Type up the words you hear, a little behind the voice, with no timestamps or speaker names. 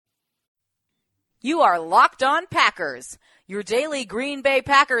You are Locked On Packers, your daily Green Bay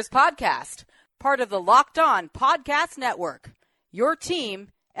Packers podcast, part of the Locked On Podcast Network, your team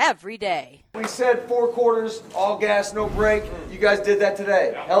every day. We said 4 quarters, all gas, no break. You guys did that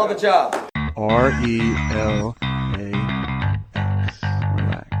today. Hell of a job. RELAX.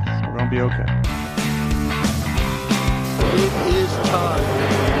 Relax. We're going to be okay. It is time.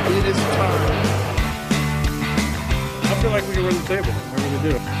 It is time. I feel like we can run the table. I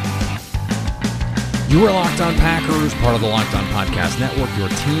really do. You are Locked On Packers, part of the Locked On Podcast Network, your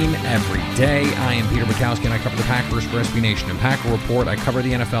team every day. I am Peter Bukowski, and I cover the Packers for SB Nation and Packer Report. I cover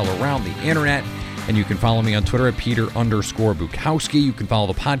the NFL around the internet, and you can follow me on Twitter at Peter_Bukowski. You can follow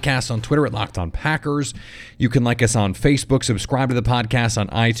the podcast on Twitter at Locked On Packers. You can like us on Facebook, subscribe to the podcast on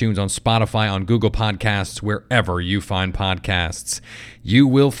iTunes, on Spotify, on Google Podcasts, wherever you find podcasts. You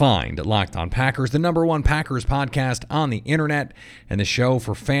will find Locked On Packers, the #1 Packers podcast on the internet, and the show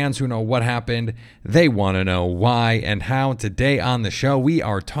for fans who know what happened. They want to know why and how. Today on the show, we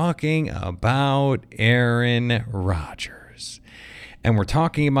are talking about Aaron Rodgers. And we're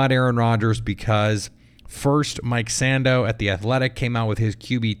talking about Aaron Rodgers because first, Mike Sando at The Athletic came out with his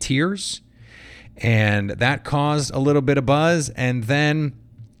QB tiers, and that caused a little bit of buzz. And then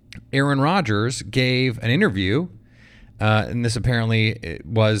Aaron Rodgers gave an interview, and this apparently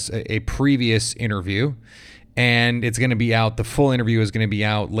was a previous interview, and it's going to be out. The full interview is going to be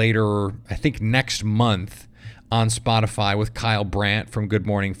out later, I think next month, on Spotify with Kyle Brandt from Good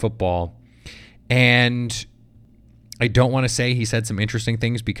Morning Football. And I don't want to say he said some interesting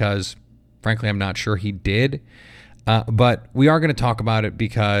things because, frankly, I'm not sure he did. But we are going to talk about it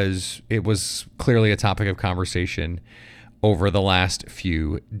because it was clearly a topic of conversation over the last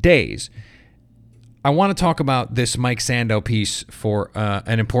few days. I want to talk about this Mike Sando piece for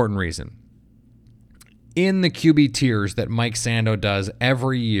an important reason. In the QB tiers that Mike Sando does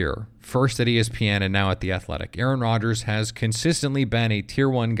every year, first at ESPN and now at The Athletic, Aaron Rodgers has consistently been a tier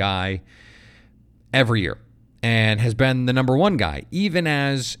 1 guy every year and has been the #1 guy, even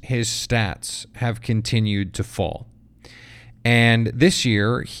as his stats have continued to fall. And this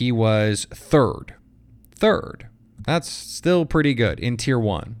year, he was third. That's still pretty good in tier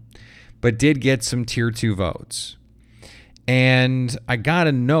 1, but did get some tier 2 votes. And I got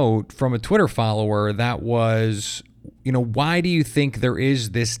a note from a Twitter follower that was, why do you think there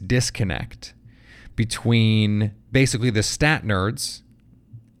is this disconnect between basically the stat nerds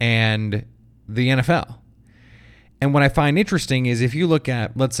and the NFL? And what I find interesting is if you look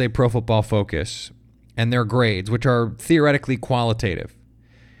at, let's say, Pro Football Focus and their grades, which are theoretically qualitative,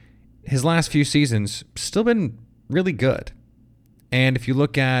 his last few seasons still been really good. And if you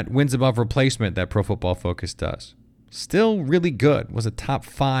look at wins above replacement that Pro Football Focus does, still really good. Was a top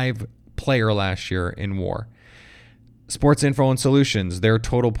 5 player last year in WAR. Sports Info and Solutions, their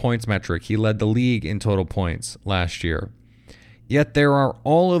total points metric, he led the league in total points last year. Yet there are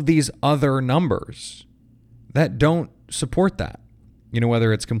all of these other numbers that don't support that.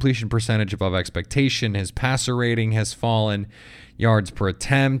 Whether it's completion percentage above expectation, his passer rating has fallen, yards per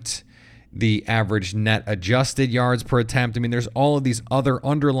attempt, the average net adjusted yards per attempt. There's all of these other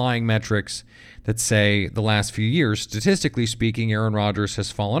underlying metrics that say the last few years, statistically speaking, Aaron Rodgers has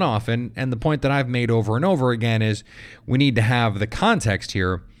fallen off. And the point that I've made over and over again is we need to have the context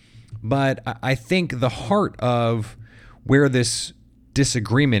here. But I think the heart of where this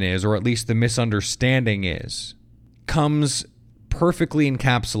disagreement is, or at least the misunderstanding is, comes perfectly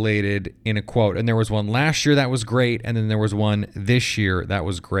encapsulated in a quote. And there was one last year that was great, and then there was one this year that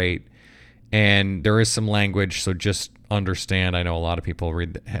was great. And there is some language, so just understand. I know a lot of people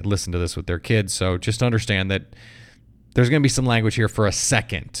listen to this with their kids, so just understand that there's going to be some language here for a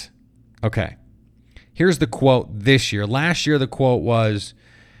second. Okay, here's the quote this year. Last year, the quote was,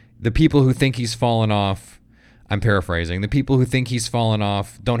 the people who think he's fallen off, I'm paraphrasing, the people who think he's fallen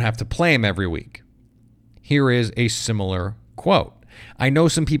off don't have to play him every week. Here is a similar quote. I know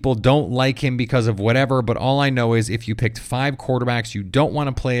some people don't like him because of whatever, but all I know is if you picked 5 quarterbacks you don't want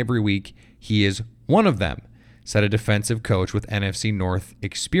to play every week, he is one of them, said a defensive coach with NFC North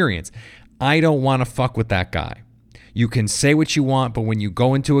experience. I don't want to fuck with that guy. You can say what you want, but when you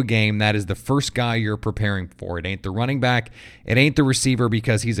go into a game, that is the first guy you're preparing for. It ain't the running back. It ain't the receiver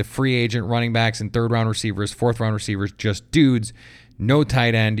because he's a free agent. Running backs and third-round receivers, fourth-round receivers, just dudes. No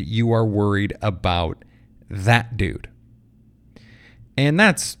tight end. You are worried about that dude. And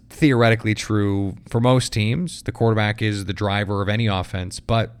that's theoretically true for most teams. The quarterback is the driver of any offense,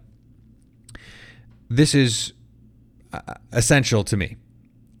 but this is essential to me.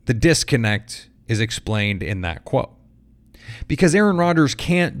 The disconnect is explained in that quote. Because Aaron Rodgers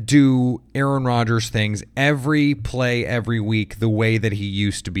can't do Aaron Rodgers things every play, every week, the way that he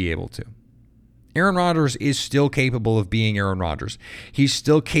used to be able to. Aaron Rodgers is still capable of being Aaron Rodgers. He's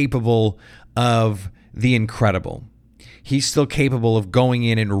still capable of the incredible. He's still capable of going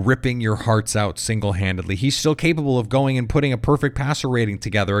in and ripping your hearts out single-handedly. He's still capable of going and putting a perfect passer rating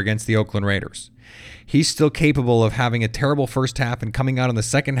together against the Oakland Raiders. He's still capable of having a terrible first half and coming out in the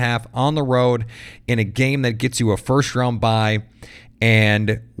second half on the road in a game that gets you a first-round bye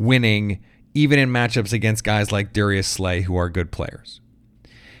and winning even in matchups against guys like Darius Slay, who are good players.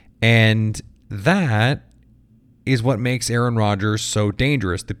 And that is what makes Aaron Rodgers so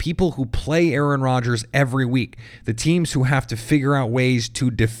dangerous. The people who play Aaron Rodgers every week, the teams who have to figure out ways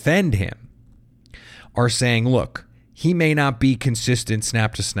to defend him, are saying, look, he may not be consistent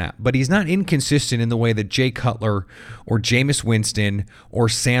snap to snap, but he's not inconsistent in the way that Jay Cutler or Jameis Winston or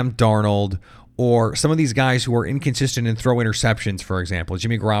Sam Darnold or some of these guys who are inconsistent and throw interceptions, for example.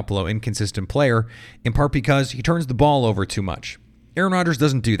 Jimmy Garoppolo, inconsistent player, in part because he turns the ball over too much. Aaron Rodgers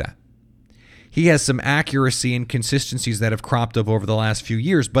doesn't do that. He has some accuracy and consistencies that have cropped up over the last few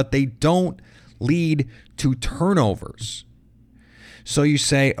years, but they don't lead to turnovers. So you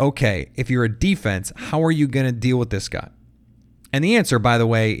say, okay, if you're a defense, how are you going to deal with this guy? And the answer, by the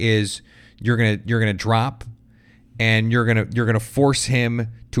way, is you're going to drop and you're going to force him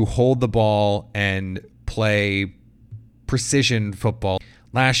to hold the ball and play precision football.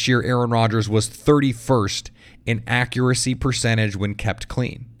 Last year, Aaron Rodgers was 31st in accuracy percentage when kept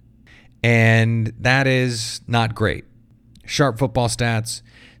clean. And that is not great. Sharp Football Stats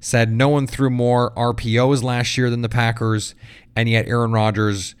said no one threw more RPOs last year than the Packers, and yet Aaron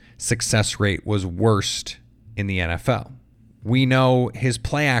Rodgers' success rate was worst in the NFL. We know his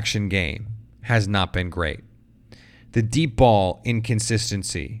play action game has not been great. The deep ball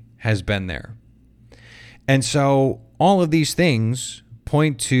inconsistency has been there. And so all of these things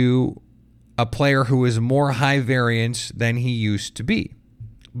point to a player who is more high variance than he used to be.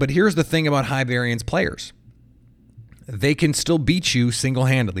 But here's the thing about high variance players. They can still beat you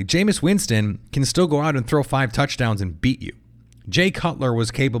single-handedly. Jameis Winston can still go out and throw 5 touchdowns and beat you. Jay Cutler was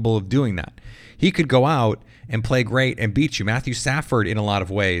capable of doing that. He could go out and play great and beat you. Matthew Stafford, in a lot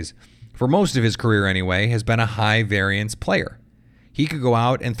of ways, for most of his career anyway, has been a high variance player. He could go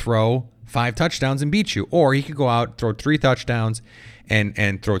out and throw 5 touchdowns and beat you. Or he could go out, throw 3 touchdowns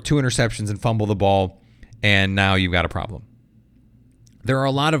and throw 2 interceptions and fumble the ball, and now you've got a problem. There are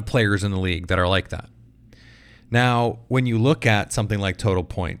a lot of players in the league that are like that. Now, when you look at something like total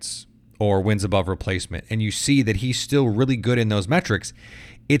points or wins above replacement, and you see that he's still really good in those metrics,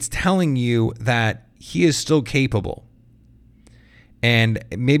 it's telling you that he is still capable. And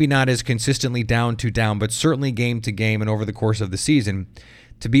maybe not as consistently down to down, but certainly game to game and over the course of the season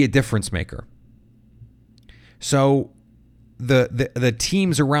to be a difference maker. So the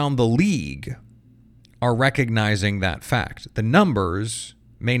teams around the league are recognizing that fact. The numbers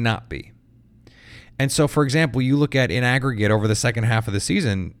may not be. And so, for example, you look at in aggregate over the second half of the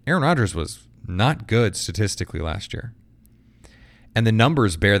season, Aaron Rodgers was not good statistically last year. And the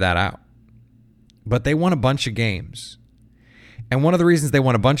numbers bear that out. But they won a bunch of games. And one of the reasons they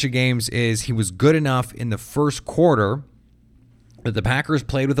won a bunch of games is he was good enough in the first quarter that the Packers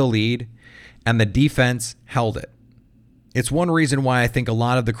played with a lead and the defense held it. It's one reason why I think a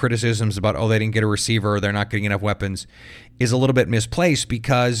lot of the criticisms about, they didn't get a receiver, or they're not getting enough weapons, is a little bit misplaced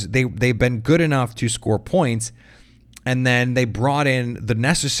because they've been good enough to score points, and then they brought in the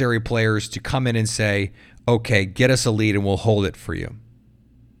necessary players to come in and say, okay, get us a lead and we'll hold it for you.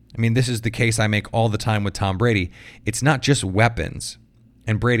 I mean, this is the case I make all the time with Tom Brady. It's not just weapons,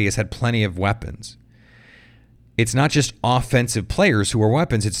 and Brady has had plenty of weapons. It's not just offensive players who are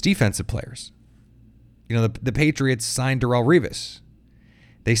weapons, it's defensive players. You know, the Patriots signed Darrelle Revis.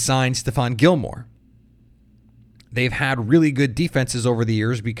 They signed Stephon Gilmore. They've had really good defenses over the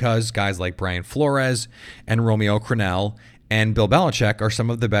years because guys like Brian Flores and Romeo Crennel and Bill Belichick are some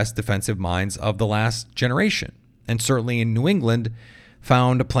of the best defensive minds of the last generation. And certainly in New England,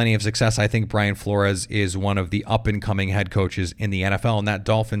 found plenty of success. I think Brian Flores is one of the up-and-coming head coaches in the NFL. And that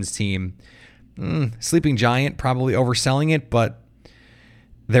Dolphins team, sleeping giant, probably overselling it, but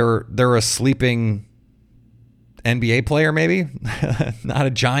they're a sleeping NBA player, maybe not a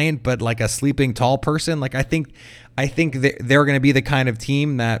giant, but like a sleeping tall person. Like I think they're going to be the kind of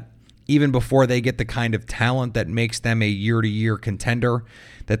team that even before they get the kind of talent that makes them a year-to-year contender,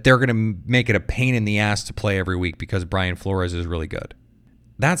 that they're going to make it a pain in the ass to play every week because Brian Flores is really good.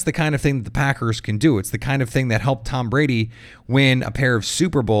 That's the kind of thing that the Packers can do. It's the kind of thing that helped Tom Brady win a pair of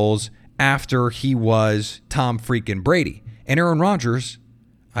Super Bowls after he was Tom freaking Brady. And Aaron Rodgers,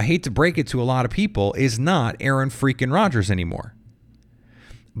 I hate to break it to a lot of people, is not Aaron freaking Rodgers anymore.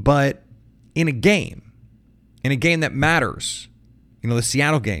 But in a game that matters, the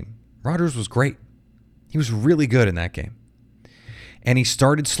Seattle game, Rodgers was great. He was really good in that game. And he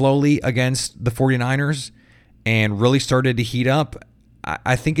started slowly against the 49ers and really started to heat up.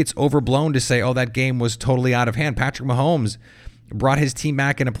 I think it's overblown to say, oh, that game was totally out of hand. Patrick Mahomes brought his team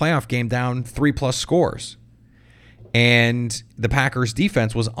back in a playoff game down 3+ scores. And the Packers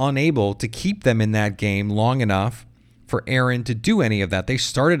defense was unable to keep them in that game long enough for Aaron to do any of that. They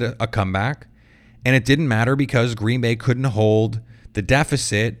started a comeback, and it didn't matter because Green Bay couldn't hold the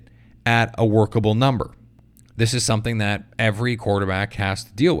deficit at a workable number. This is something that every quarterback has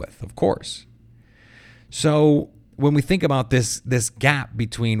to deal with, of course. So when we think about this gap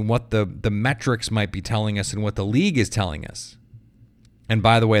between what the metrics might be telling us and what the league is telling us, and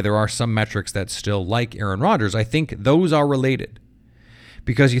by the way, there are some metrics that still like Aaron Rodgers, I think those are related.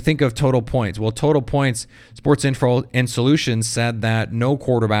 Because you think of total points. Well, total points, Sports Info and Solutions said that no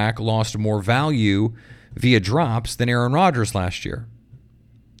quarterback lost more value via drops than Aaron Rodgers last year.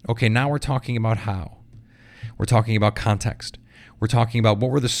 Okay, now we're talking about how. We're talking about context. We're talking about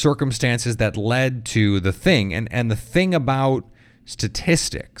what were the circumstances that led to the thing. And the thing about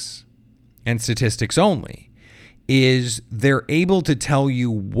statistics, and statistics only, is they're able to tell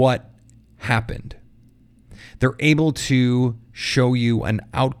you what happened. They're able to show you an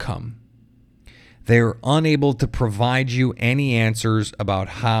outcome. They're unable to provide you any answers about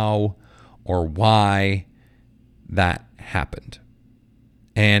how or why that happened.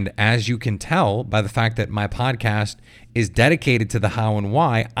 And as you can tell by the fact that my podcast is dedicated to the how and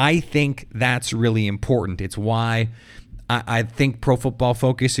why, I think that's really important. It's why I think Pro Football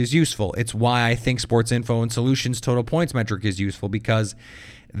Focus is useful. It's why I think Sports Info and Solutions total points metric is useful, because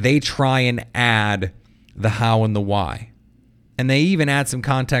they try and add the how and the why. And they even add some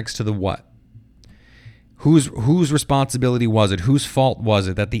context to the what. Whose responsibility was it? Whose fault was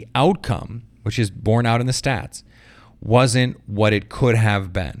it that the outcome, which is borne out in the stats, wasn't what it could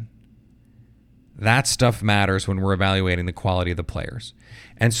have been? That stuff matters when we're evaluating the quality of the players.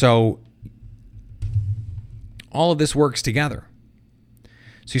 And so all of this works together.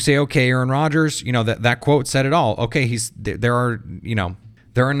 So you say, okay, Aaron Rodgers, that quote said it all. Okay, there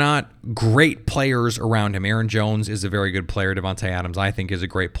are not great players around him. Aaron Jones is a very good player. Davante Adams, I think, is a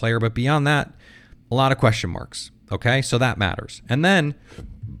great player. But beyond that, a lot of question marks. Okay, so that matters. And then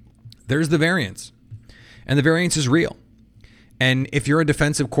there's the variance. And the variance is real. And if you're a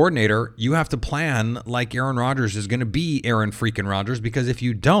defensive coordinator, you have to plan like Aaron Rodgers is going to be Aaron freaking Rodgers, because if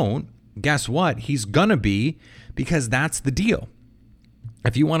you don't, guess what? He's going to be, because that's the deal.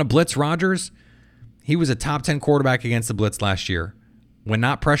 If you want to blitz Rodgers, he was a top 10 quarterback against the blitz last year. When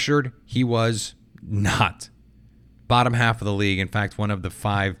not pressured, he was not. Bottom half of the league. In fact, one of the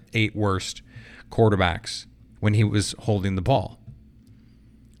 5-8 worst quarterbacks when he was holding the ball.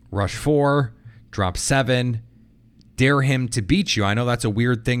 Rush 4, drop 7, dare him to beat you. I know that's a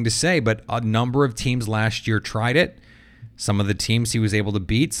weird thing to say, but a number of teams last year tried it. Some of the teams he was able to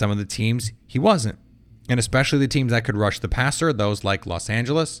beat, some of the teams he wasn't. And especially the teams that could rush the passer, those like Los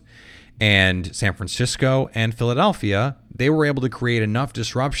Angeles and San Francisco and Philadelphia, they were able to create enough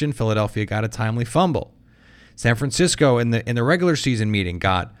disruption. Philadelphia got a timely fumble. San Francisco in the regular season meeting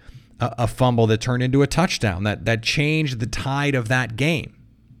got a fumble that turned into a touchdown that changed the tide of that game.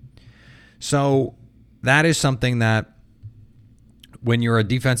 So that is something that when you're a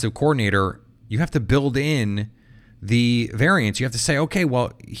defensive coordinator, you have to build in the variance. You have to say, okay,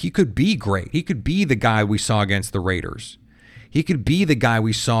 well, he could be great. He could be the guy we saw against the Raiders. He could be the guy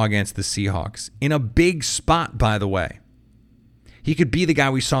we saw against the Seahawks in a big spot, by the way. He could be the guy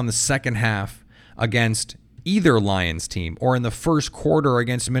we saw in the second half against either Lions team or in the first quarter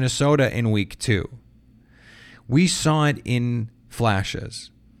against Minnesota in week 2. We saw it in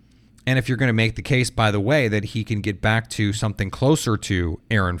flashes. And if you're going to make the case, by the way, that he can get back to something closer to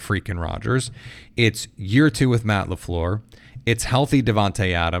Aaron freaking Rodgers, it's year 2 with Matt LaFleur. It's healthy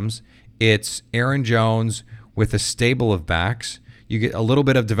Davante Adams. It's Aaron Jones with a stable of backs. You get a little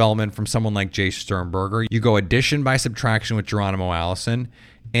bit of development from someone like Jay Sternberger. You go addition by subtraction with Geronimo Allison,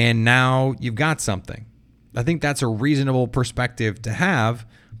 and now you've got something. I think that's a reasonable perspective to have,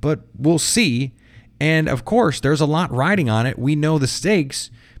 but we'll see. And of course, there's a lot riding on it. We know the stakes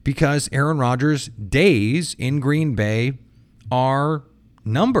because Aaron Rodgers' days in Green Bay are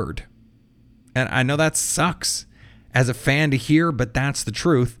numbered. And I know that sucks as a fan to hear, but that's the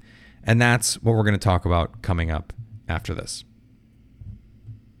truth. And that's what we're going to talk about coming up after this.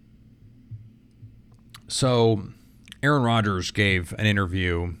 So Aaron Rodgers gave an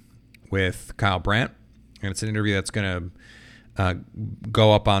interview with Kyle Brandt, and it's an interview that's going to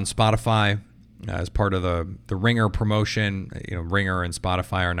go up on Spotify as part of the Ringer promotion. Ringer and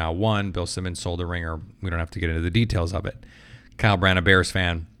Spotify are now one. Bill Simmons sold the Ringer. We don't have to get into the details of it. Kyle Brandt, a Bears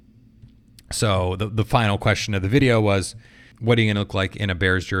fan, So the final question of the video was, what are you going to look like in a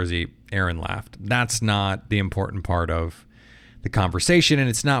Bears jersey? Aaron laughed. That's not the important part of the conversation, and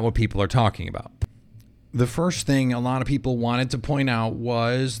it's not what people are talking about. The first thing a lot of people wanted to point out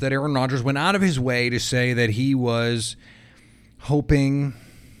was that Aaron Rodgers went out of his way to say that he was hoping,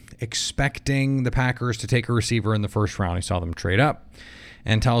 expecting the Packers to take a receiver in the first round. He saw them trade up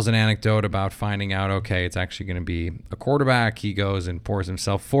and tells an anecdote about finding out, okay, it's actually going to be a quarterback. He goes and pours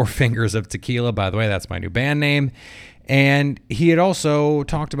himself 4 fingers of tequila. By the way, that's my new band name. And he had also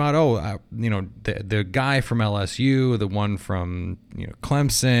talked about, the guy from LSU, the one from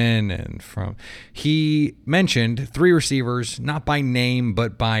Clemson, and he mentioned 3 receivers, not by name,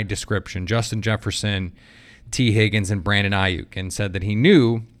 but by description, Justin Jefferson, T. Higgins, and Brandon Ayuk, and said that he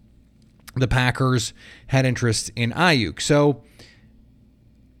knew the Packers had interest in Ayuk. So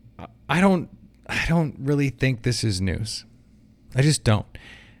I don't really think this is news. I just don't.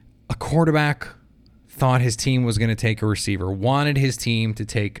 A quarterback thought his team was going to take a receiver, wanted his team to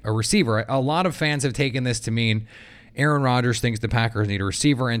take a receiver. A lot of fans have taken this to mean Aaron Rodgers thinks the Packers need a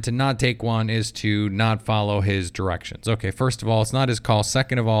receiver, and to not take one is to not follow his directions. Okay, first of all, it's not his call.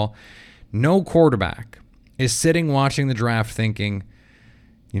 Second of all, no quarterback is sitting watching the draft thinking,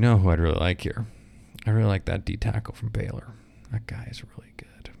 you know who I'd really like here? I really like that D tackle from Baylor. That guy is really good.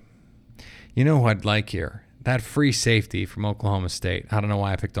 You know who I'd like here? That free safety from Oklahoma State. I don't know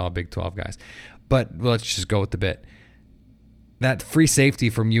why I picked all Big 12 guys, but let's just go with the bit. That free safety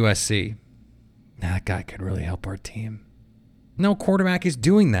from USC. That guy could really help our team. No quarterback is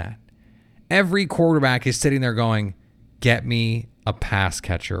doing that. Every quarterback is sitting there going, get me a pass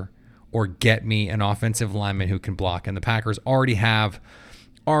catcher or get me an offensive lineman who can block. And the Packers already have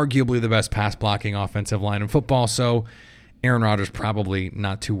arguably the best pass blocking offensive line in football, so Aaron Rodgers probably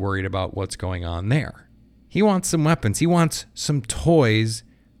not too worried about what's going on there. He wants some weapons. He wants some toys.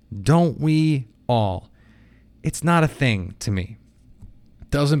 Don't we all? It's not a thing to me. It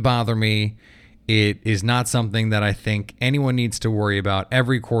doesn't bother me. It is not something that I think anyone needs to worry about.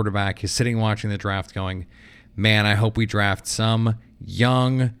 Every quarterback is sitting watching the draft going, man, I hope we draft some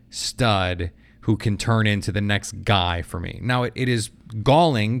young stud who can turn into the next guy for me. Now, it is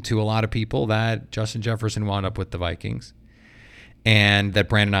galling to a lot of people that Justin Jefferson wound up with the Vikings and that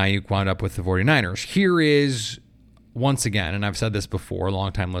Brandon Ayuk wound up with the 49ers. Here is, once again, and I've said this before,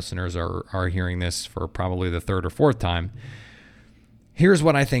 longtime listeners are hearing this for probably the 3rd or 4th time. Here's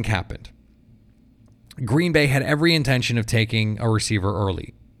what I think happened. Green Bay had every intention of taking a receiver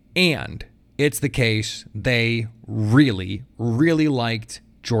early, and it's the case they really, really liked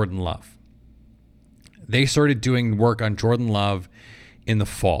Jordan Love. They started doing work on Jordan Love in the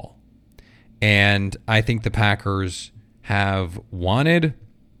fall, and I think the Packers have wanted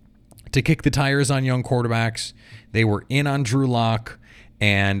to kick the tires on young quarterbacks. They were in on Drew Lock,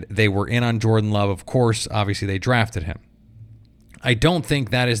 and they were in on Jordan Love. Of course, obviously, they drafted him. I don't think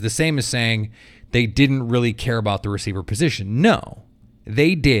that is the same as saying they didn't really care about the receiver position. No,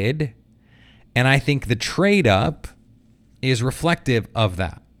 they did, and I think the trade-up is reflective of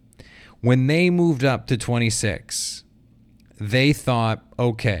that. When they moved up to 26, they thought,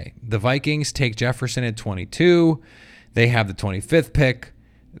 okay, the Vikings take Jefferson at 22. They have the 25th pick.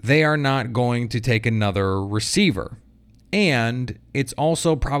 They are not going to take another receiver. And it's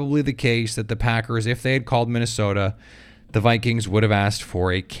also probably the case that the Packers, if they had called Minnesota, the Vikings would have asked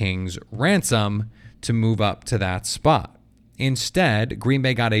for a king's ransom to move up to that spot. Instead, Green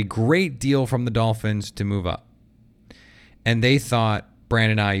Bay got a great deal from the Dolphins to move up. And they thought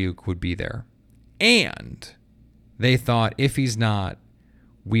Brandon Ayuk would be there. And they thought, if he's not,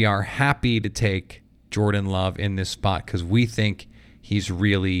 we are happy to take Jordan Love in this spot because we think he's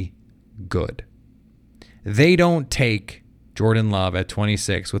really good. They don't take Jordan Love at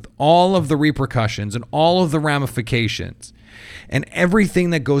 26 with all of the repercussions and all of the ramifications and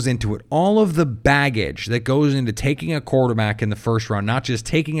everything that goes into it, all of the baggage that goes into taking a quarterback in the first round, not just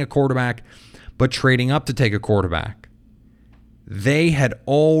taking a quarterback, but trading up to take a quarterback. They had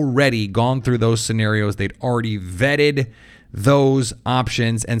already gone through those scenarios. They'd already vetted those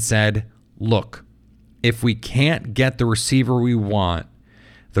options and said, look, if we can't get the receiver we want,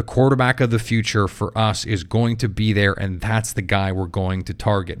 the quarterback of the future for us is going to be there, and that's the guy we're going to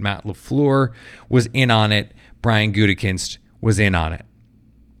target. Matt LaFleur was in on it. Brian Gutekunst was in on it.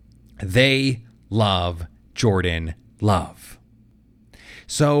 They love Jordan Love.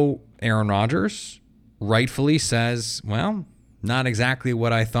 So Aaron Rodgers rightfully says, well, not exactly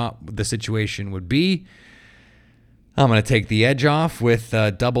what I thought the situation would be. I'm going to take the edge off with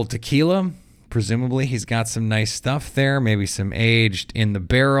double tequila. Presumably, he's got some nice stuff there, maybe some aged in the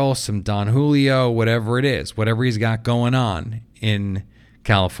barrel, some Don Julio, whatever it is, whatever he's got going on in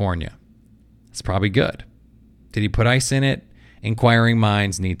California. That's probably good. Did he put ice in it? Inquiring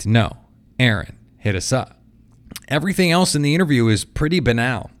minds need to know. Aaron, hit us up. Everything else in the interview is pretty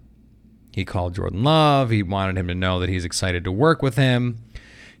banal. He called Jordan Love. He wanted him to know that he's excited to work with him.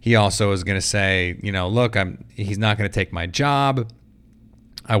 He also is going to say, look, he's not going to take my job.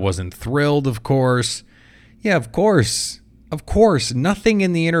 I wasn't thrilled, of course. Yeah, of course. Of course, nothing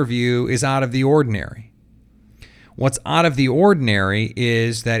in the interview is out of the ordinary. What's out of the ordinary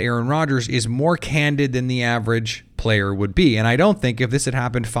is that Aaron Rodgers is more candid than the average player would be. And I don't think if this had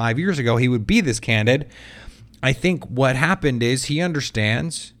happened 5 years ago, he would be this candid. I think what happened is he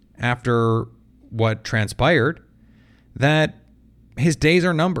understands, after what transpired, that his days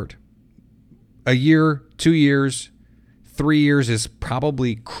are numbered. A year, 2 years, 3 years is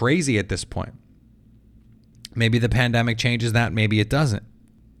probably crazy at this point. Maybe the pandemic changes that, maybe it doesn't.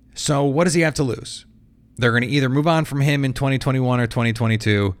 So what does he have to lose? They're going to either move on from him in 2021 or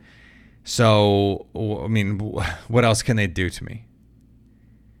 2022. So, what else can they do to me?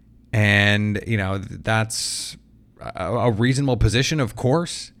 And, that's a reasonable position, of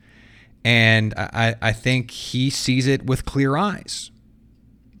course. And I think he sees it with clear eyes.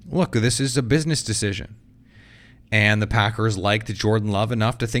 Look, this is a business decision. And the Packers liked Jordan Love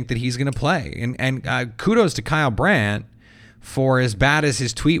enough to think that he's going to play. And kudos to Kyle Brandt for, as bad as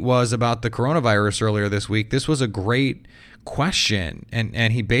his tweet was about the coronavirus earlier this week. This was a great question.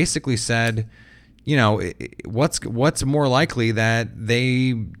 And he basically said, what's more likely, that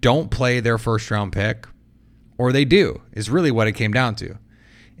they don't play their first round pick or they do, is really what it came down to.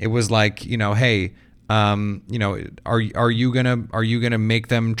 It was like, hey, are you gonna make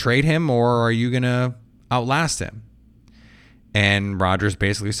them trade him, or are you gonna outlast him? And Rodgers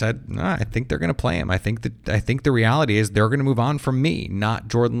basically said, no, I think they're gonna play him. I think the reality is they're gonna move on from me, not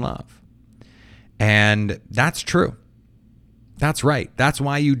Jordan Love. And that's true. That's right. That's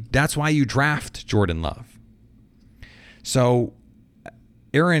why you draft Jordan Love. So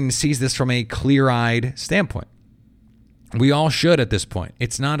Aaron sees this from a clear-eyed standpoint. We all should at this point.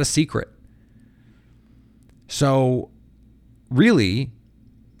 It's not a secret. So really,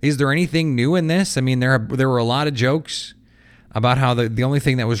 is there anything new in this? I mean, there were a lot of jokes about how the only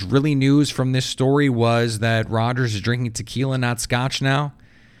thing that was really news from this story was that Rodgers is drinking tequila, not scotch now.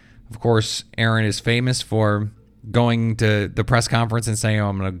 Of course, Aaron is famous for going to the press conference and saying,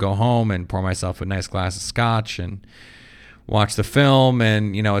 I'm going to go home and pour myself a nice glass of scotch and watch the film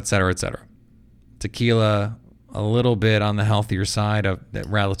and, et cetera, et cetera. Tequila, a little bit on the healthier side of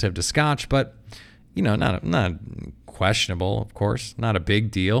relative to scotch, but, not questionable, of course, not a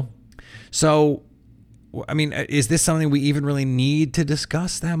big deal. So, I mean, is this something we even really need to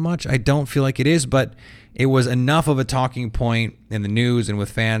discuss that much? I don't feel like it is, but it was enough of a talking point in the news and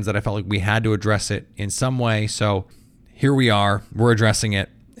with fans that I felt like we had to address it in some way. So here we are, we're addressing it,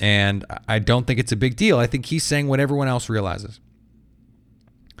 and I don't think it's a big deal. I think he's saying what everyone else realizes.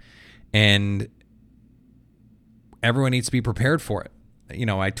 And everyone needs to be prepared for it.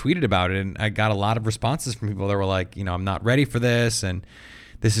 I tweeted about it and I got a lot of responses from people that were like, I'm not ready for this and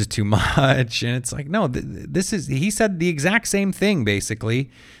this is too much. And it's like, no, he said the exact same thing basically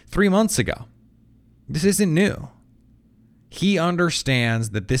 3 months ago. This isn't new. He understands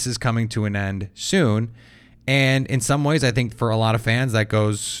that this is coming to an end soon. And in some ways, I think for a lot of fans, that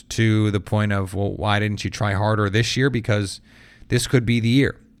goes to the point of, well, why didn't you try harder this year? Because this could be the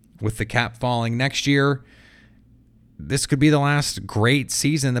year. With the cap falling next year, this could be the last great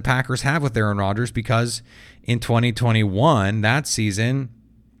season the Packers have with Aaron Rodgers, because in 2021, that season,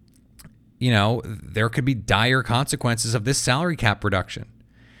 there could be dire consequences of this salary cap reduction.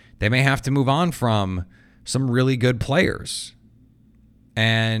 They may have to move on from some really good players,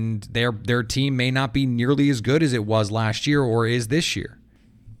 and their team may not be nearly as good as it was last year or is this year.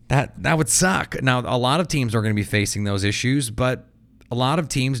 That would suck. Now, a lot of teams are going to be facing those issues, but a lot of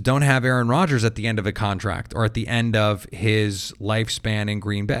teams don't have Aaron Rodgers at the end of a contract or at the end of his lifespan in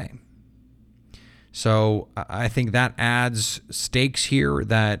Green Bay. So I think that adds stakes here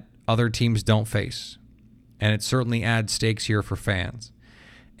that other teams don't face. And it certainly adds stakes here for fans.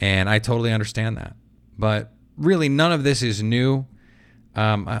 And I totally understand that. But really, none of this is new.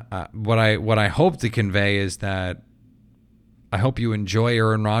 What I hope to convey is that I hope you enjoy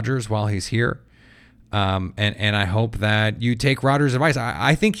Aaron Rodgers while he's here. And I hope that you take Rodgers' advice.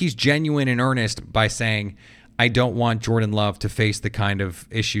 I think he's genuine and earnest by saying, I don't want Jordan Love to face the kind of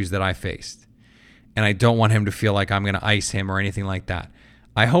issues that I faced. And I don't want him to feel like I'm going to ice him or anything like that.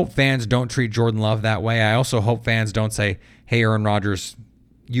 I hope fans don't treat Jordan Love that way. I also hope fans don't say, hey, Aaron Rodgers,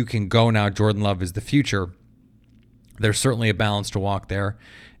 you can go now. Jordan Love is the future. There's certainly a balance to walk there.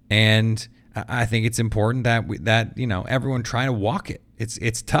 And I think it's important that everyone try to walk it.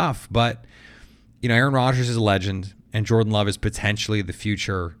 It's tough, but Aaron Rodgers is a legend, and Jordan Love is potentially the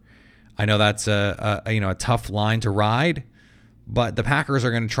future. I know that's a tough line to ride, but the Packers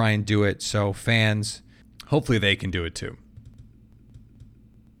are going to try and do it. So fans, hopefully they can do it too.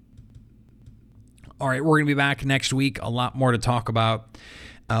 All right, we're going to be back next week. A lot more to talk about.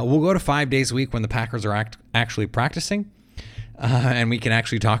 We'll go to 5 days a week when the Packers are actually practicing, and we can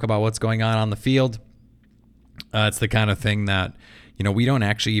actually talk about what's going on the field. It's the kind of thing that, we don't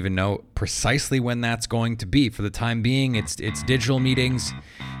actually even know precisely when that's going to be. For the time being, it's digital meetings,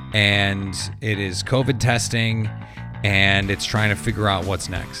 and it is COVID testing, and it's trying to figure out what's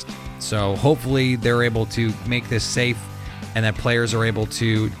next. So hopefully they're able to make this safe, and that players are able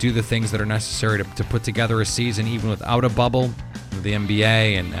to do the things that are necessary to put together a season even without a bubble. The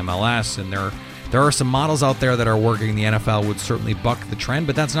NBA and MLS, and there are some models out there that are working. The NFL would certainly buck the trend,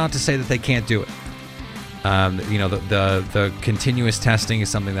 but that's not to say that they can't do it. The continuous testing is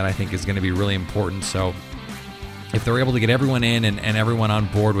something that I think is going to be really important. So if they're able to get everyone in and everyone on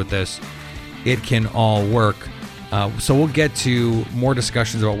board with this, it can all work. So we'll get to more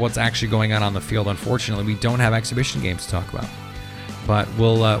discussions about what's actually going on the field. Unfortunately, we don't have exhibition games to talk about, but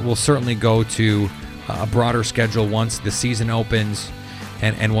we'll certainly go to a broader schedule once the season opens,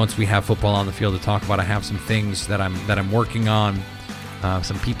 and once we have football on the field to talk about. I have some things that I'm working on,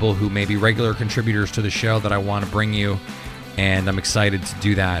 some people who may be regular contributors to the show that I want to bring you, and I'm excited to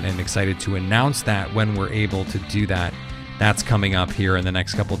do that and excited to announce that when we're able to do that. That's coming up here in the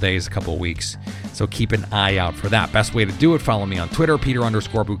next couple days, a couple weeks. So keep an eye out for that. Best way to do it, follow me on Twitter,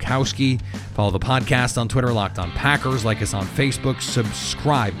 Peter_Bukowski. Follow the podcast on Twitter, Locked On Packers. Like us on Facebook.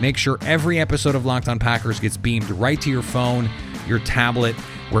 Subscribe. Make sure every episode of Locked On Packers gets beamed right to your phone, your tablet,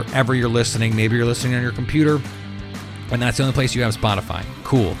 wherever you're listening. Maybe you're listening on your computer, and that's the only place you have Spotify.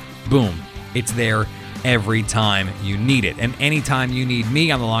 Cool. Boom. It's there every time you need it. And anytime you need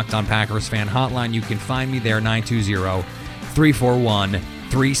me on the Locked On Packers fan hotline, you can find me there,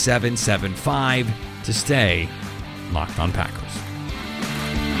 920-341-3775, to stay Locked On Packers.